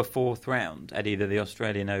to a 4th round at either the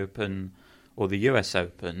Australian Open or the US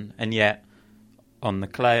Open. And yet, on the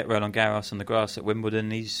clay at Roland Garros and the grass at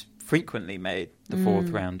Wimbledon, he's frequently made the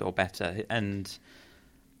 4th round or better. And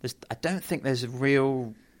I don't think there's a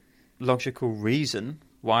real logical reason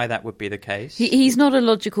why that would be the case. He's not a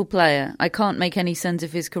logical player. I can't make any sense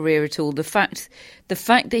of his career at all. The fact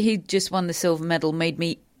that he just won the silver medal made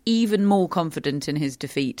me even more confident in his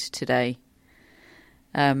defeat today.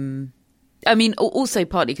 I mean, also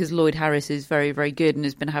partly because Lloyd Harris is very, very good and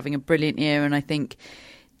has been having a brilliant year, and I think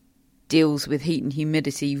deals with heat and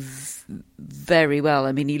humidity very well.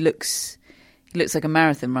 I mean, he looks like a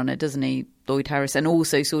marathon runner, doesn't he, Lloyd Harris? And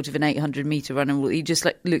also sort of an 800-metre runner. He just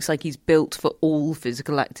looks like he's built for all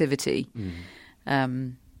physical activity.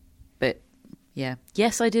 But, yeah.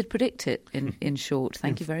 Yes, I did predict it, in short.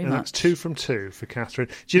 Thank you very much. That's 2 from 2 for Catherine.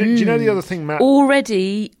 Do you know the other thing, Matt?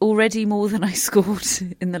 Already more than I scored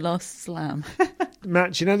in the last slam.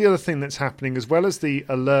 Matt, do you know the other thing that's happening, as well as the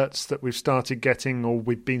alerts that we've started getting or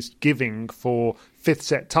we've been giving for 5th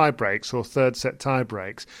set tie breaks or 3rd set tie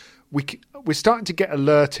breaks? We're starting to get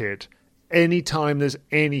alerted any time there's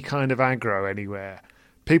any kind of aggro anywhere.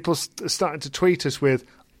 People are starting to tweet us with,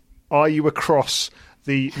 are you across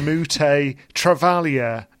the Mute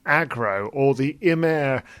Travalia aggro or the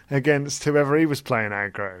Imer against whoever he was playing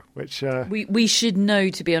aggro, which we should know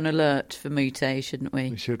to be on alert for Mute, shouldn't we?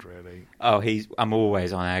 We should really. Oh, I'm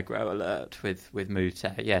always on aggro alert with Mute.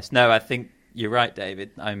 Yes, no, I think you're right, David.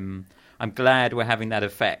 I'm glad we're having that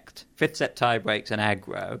effect. Fifth set tie breaks and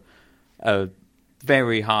aggro are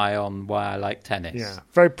very high on why I like tennis. Yeah,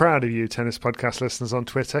 very proud of you, Tennis Podcast listeners on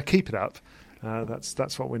Twitter. Keep it up.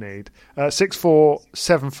 That's what we need. 6-4, 7-5,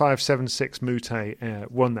 7-6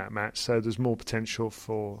 Mute won that match, so there's more potential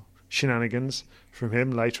for shenanigans from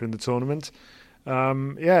him later in the tournament.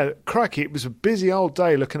 Crikey, it was a busy old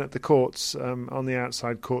day looking at the courts, on the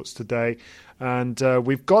outside courts today, and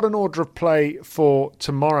we've got an order of play for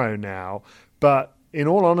tomorrow now, but in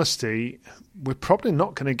all honesty, we're probably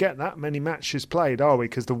not going to get that many matches played, are we?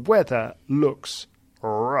 Because the weather looks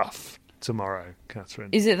rough tomorrow, Catherine.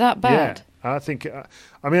 Is it that bad? Yeah. I think,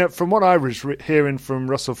 from what I was hearing from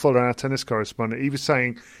Russell Fuller, our tennis correspondent, he was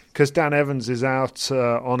saying, because Dan Evans is out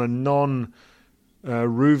on a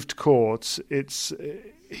non-roofed court,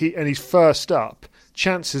 he's first up.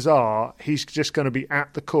 Chances are he's just going to be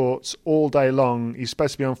at the courts all day long. He's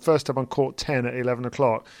supposed to be first up on court 10 at 11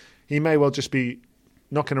 o'clock. He may well just be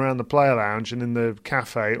knocking around the player lounge and in the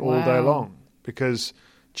cafe all day long, because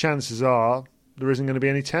chances are there isn't going to be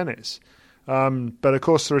any tennis. But of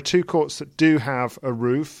course, there are two courts that do have a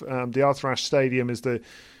roof. The Arthur Ashe Stadium is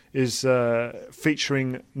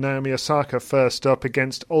featuring Naomi Osaka first up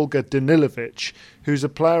against Olga Danilovic, who's a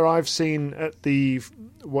player I've seen at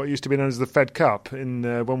what used to be known as the Fed Cup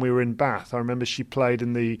when we were in Bath. I remember she played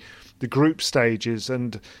in the group stages,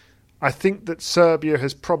 and I think that Serbia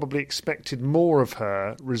has probably expected more of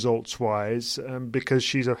her results-wise, because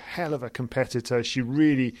she's a hell of a competitor. She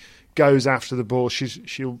really goes after the ball.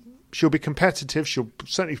 She'll be competitive. She'll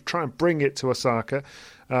certainly try and bring it to Osaka.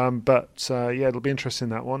 It'll be interesting,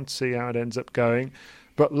 that one, to see how it ends up going.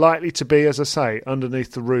 But likely to be, as I say,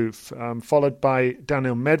 underneath the roof, followed by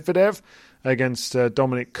Daniil Medvedev against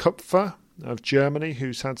Dominik Kupfer of Germany,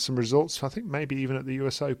 who's had some results, I think maybe even at the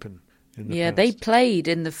US Open. They played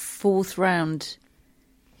in the fourth round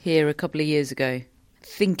here a couple of years ago. I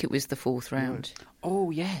think it was the fourth round. Right.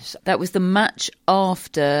 Oh, yes. That was the match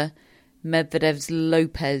after Medvedev's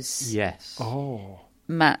Lopez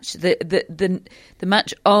match. The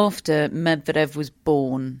match after Medvedev was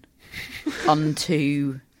born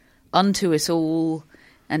unto us all,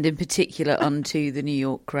 and in particular unto the New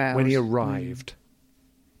York crowd. When he arrived.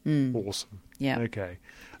 Awesome. Yeah. Okay.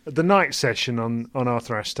 The night session on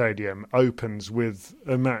Arthur Ashe Stadium opens with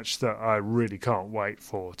a match that I really can't wait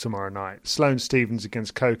for tomorrow night. Sloane Stephens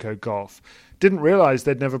against Coco Gauff. Didn't realise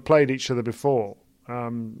they'd never played each other before.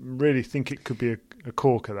 Really think it could be a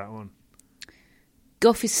corker, that one.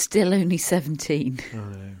 Gauff is still only 17. I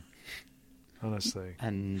know. Honestly.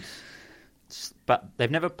 But they've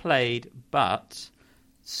never played, but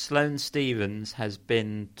Sloane Stephens has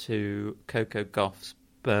been to Coco Gauff's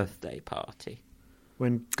birthday party.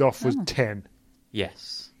 When Gauff was 10.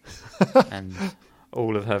 Yes. And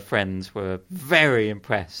all of her friends were very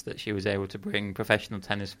impressed that she was able to bring professional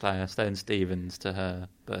tennis player Sloane Stephens to her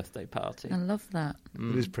birthday party. I love that.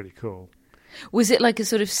 It is pretty cool. Was it like a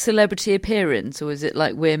sort of celebrity appearance, or was it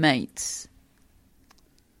like we're mates?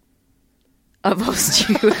 I've asked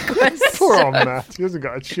you a question. Poor old Matt. He hasn't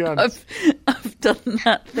got a chance. I've done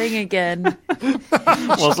that thing again.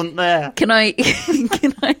 Wasn't there? Can I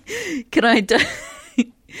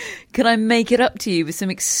make it up to you with some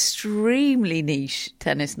extremely niche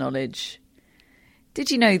tennis knowledge? Did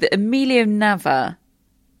you know that Emilio Nava,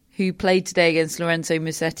 who played today against Lorenzo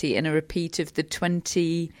Musetti in a repeat of the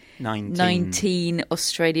 2019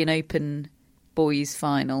 Australian Open boys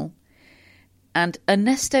final, and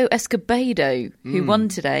Ernesto Escobedo, who won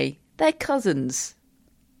today, they're cousins?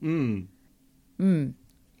 Do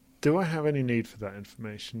I have any need for that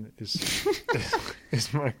information?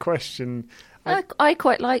 Is my question. I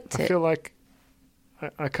quite liked it. I feel like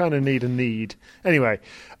I kind of need a need. Anyway,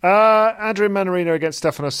 Andrea Manarino against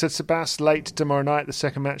Stefanos Tsitsipas late tomorrow night, the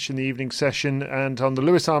second match in the evening session. And on the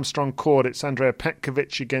Louis Armstrong court, it's Andrea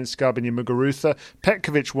Petkovic against Garbiñe Muguruza.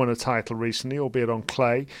 Petkovic won a title recently, albeit on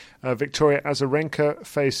clay. Victoria Azarenka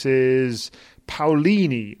faces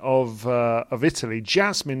Paolini of Italy,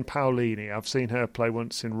 Jasmine Paolini. I've seen her play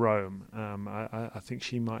once in Rome. I think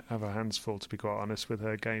she might have her hands full, to be quite honest, with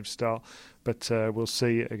her game style. But we'll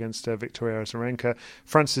see against Victoria Azarenka.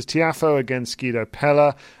 Francis Tiafoe against Guido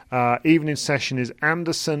Pella. Evening session is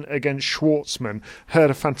Anderson against Schwartzman.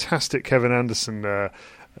 Heard a fantastic Kevin Anderson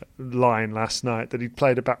line last night that he'd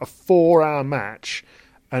played about a 4-hour match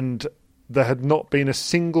and there had not been a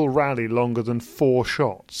single rally longer than 4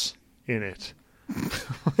 shots in it.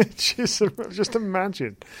 Which is, just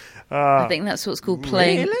imagine. I think that's what's called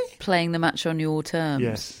playing the match on your terms.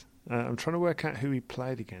 Yes. I'm trying to work out who he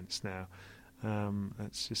played against now.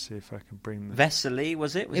 Let's just see if I can bring the... Vesely,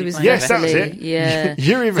 was it? It was yes, Vesely. that was it. Yeah.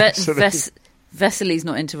 Yuri Vesely. Vesely's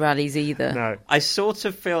not into rallies either. No. I sort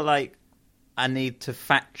of feel like I need to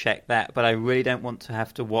fact check that, but I really don't want to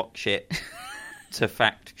have to watch it to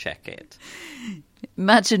fact check it.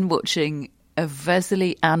 Imagine watching a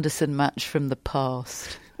Vesely Anderson match from the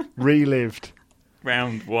past. Relived.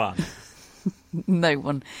 Round 1.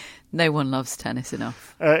 No one loves tennis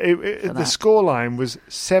enough. The scoreline was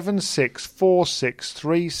 7-6, 4-6,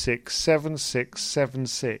 3-6, 7-6,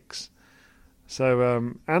 7-6.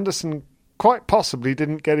 So Anderson quite possibly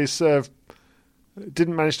didn't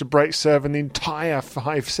manage to break serve in the entire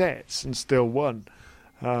 5 sets and still won.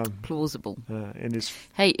 Plausible. In his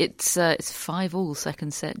Hey, it's 5-all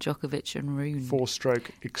second set, Djokovic and Rune.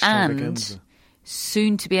 4-stroke extravaganza. And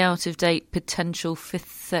soon to be out of date potential 5th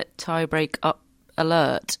set tiebreak up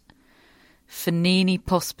alert. Fognini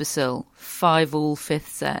Pospisil, 5-all 5th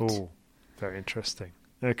set. Oh, very interesting.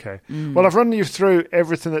 Okay. Well, I've run you through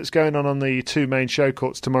everything that's going on the 2 main show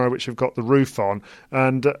courts tomorrow, which have got the roof on.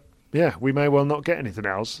 And, we may well not get anything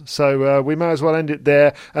else. So we may as well end it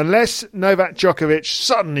there. Unless Novak Djokovic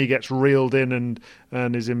suddenly gets reeled in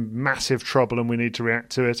and is in massive trouble and we need to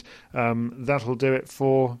react to it. That'll do it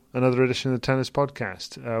for another edition of the Tennis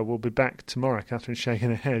Podcast. We'll be back tomorrow. Catherine's shaking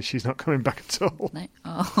her head. She's not coming back at all. No,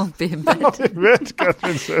 I'll be in bed. I'll be in bed,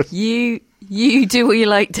 Catherine says. You do what you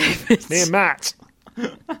like, David. Me and Matt.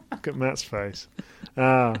 Look at Matt's face.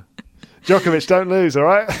 Djokovic, don't lose, all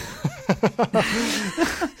right?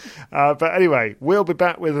 But anyway, we'll be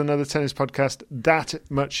back with another tennis podcast. That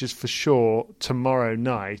much is for sure tomorrow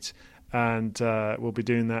night. And we'll be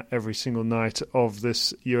doing that every single night of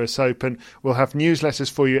this US Open. We'll have newsletters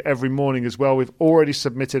for you every morning as well. We've already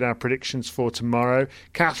submitted our predictions for tomorrow.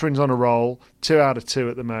 Catherine's on a roll, 2 out of 2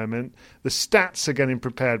 at the moment. The stats are getting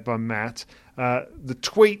prepared by Matt. The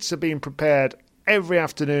tweets are being prepared every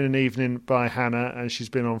afternoon and evening by Hannah, and she's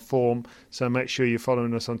been on form. So make sure you're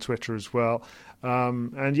following us on Twitter as well.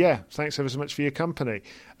 Thanks ever so much for your company.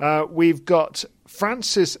 We've got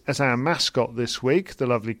Francis as our mascot this week, the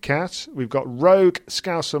lovely cat. We've got Rogue,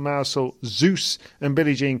 Scousel Mousel, Zeus and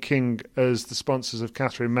Billie Jean King as the sponsors of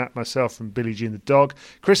Catherine, Matt, myself and Billie Jean the dog.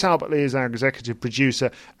 Chris Albert Lee is our executive producer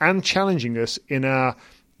and challenging us in our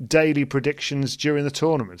daily predictions during the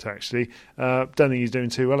tournament, actually. Don't think he's doing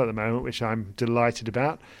too well at the moment, which I'm delighted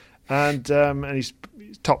about. And he's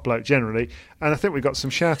top bloke generally. And I think we've got some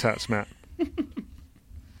shout-outs, Matt.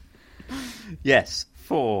 Yes,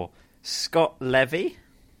 for Scott Levy.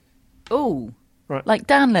 Oh, right. Like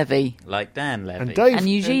Dan Levy. Like Dan Levy. And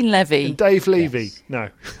Eugene Levy. And Dave Levy. Yes. No.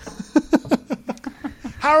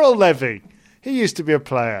 Harold Levy. He used to be a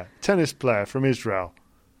player, tennis player from Israel.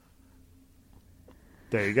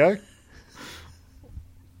 There you go.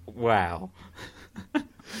 Wow.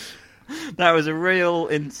 That was a real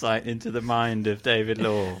insight into the mind of David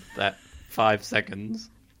Law, that 5 seconds.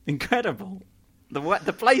 Incredible.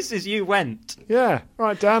 The places you went. Yeah.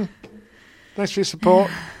 Right, Dan. Thanks for your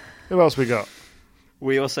support. Who else we got?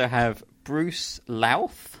 We also have Bruce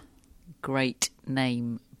Louth. Great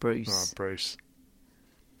name, Bruce. Oh, Bruce.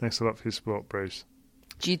 Thanks a lot for your support, Bruce.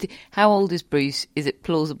 How old is Bruce? Is it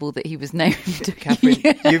plausible that he was named? Catherine,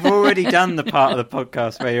 you've already done the part of the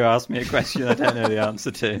podcast where you asked me a question I don't know the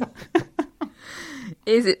answer to.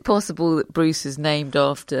 Is it possible that Bruce is named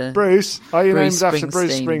after Bruce? Are you Bruce named after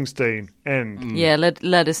Bruce Springsteen? End. Yeah,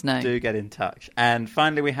 let us know. Do get in touch. And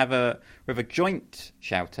finally, we have a joint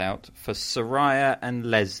shout out for Soraya and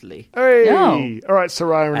Leslie. Hey, all right,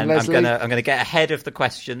 Soraya and Leslie. I'm gonna get ahead of the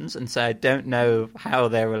questions and say I don't know how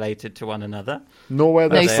they're related to one another. Nor where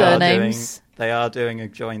no surnames. They are doing a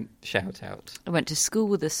joint shout out. I went to school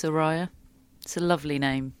with a Soraya. It's a lovely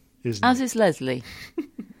name. As is Leslie.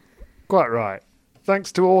 Quite right.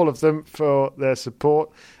 Thanks to all of them for their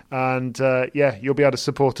support. And you'll be able to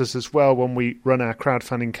support us as well when we run our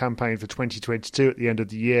crowdfunding campaign for 2022 at the end of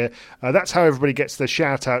the year. That's how everybody gets their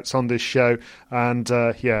shout-outs on this show. And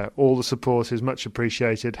all the support is much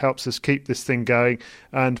appreciated. Helps us keep this thing going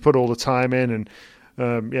and put all the time in and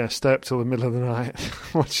stay up till the middle of the night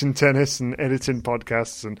watching tennis and editing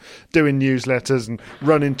podcasts and doing newsletters and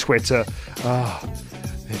running Twitter.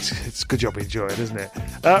 It's a good job we enjoy it, isn't it?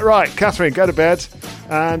 Right, Catherine, go to bed.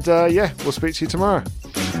 And we'll speak to you tomorrow.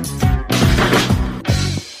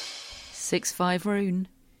 6-5 Rune.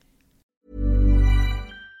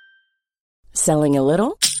 Selling a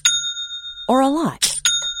little or a lot?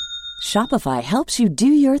 Shopify helps you do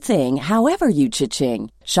your thing however you cha-ching.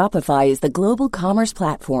 Shopify is the global commerce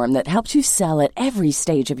platform that helps you sell at every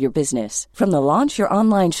stage of your business. From the launch your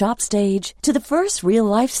online shop stage to the first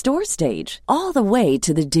real-life store stage, all the way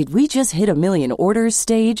to the did we just hit a million orders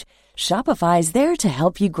stage. Shopify is there to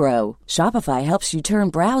help you grow. Shopify helps you turn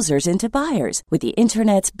browsers into buyers with the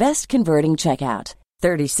internet's best converting checkout.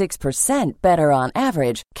 36% better on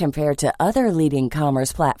average compared to other leading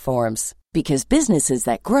commerce platforms. Because businesses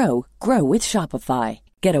that grow, grow with Shopify.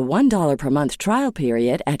 Get a $1 per month trial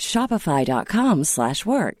period at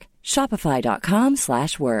shopify.com/work.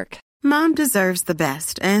 Shopify.com/work. Mom deserves the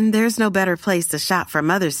best, and there's no better place to shop for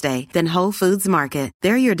Mother's Day than Whole Foods Market.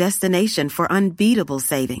 They're your destination for unbeatable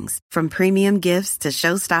savings, from premium gifts to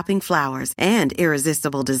show-stopping flowers and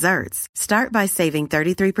irresistible desserts. Start by saving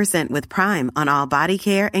 33% with Prime on all body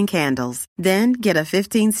care and candles. Then get a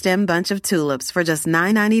 15-stem bunch of tulips for just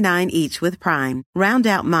 $9.99 each with Prime. Round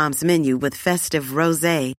out Mom's menu with festive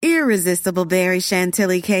rosé, irresistible berry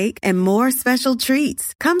chantilly cake, and more special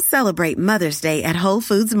treats. Come celebrate Mother's Day at Whole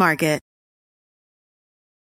Foods Market.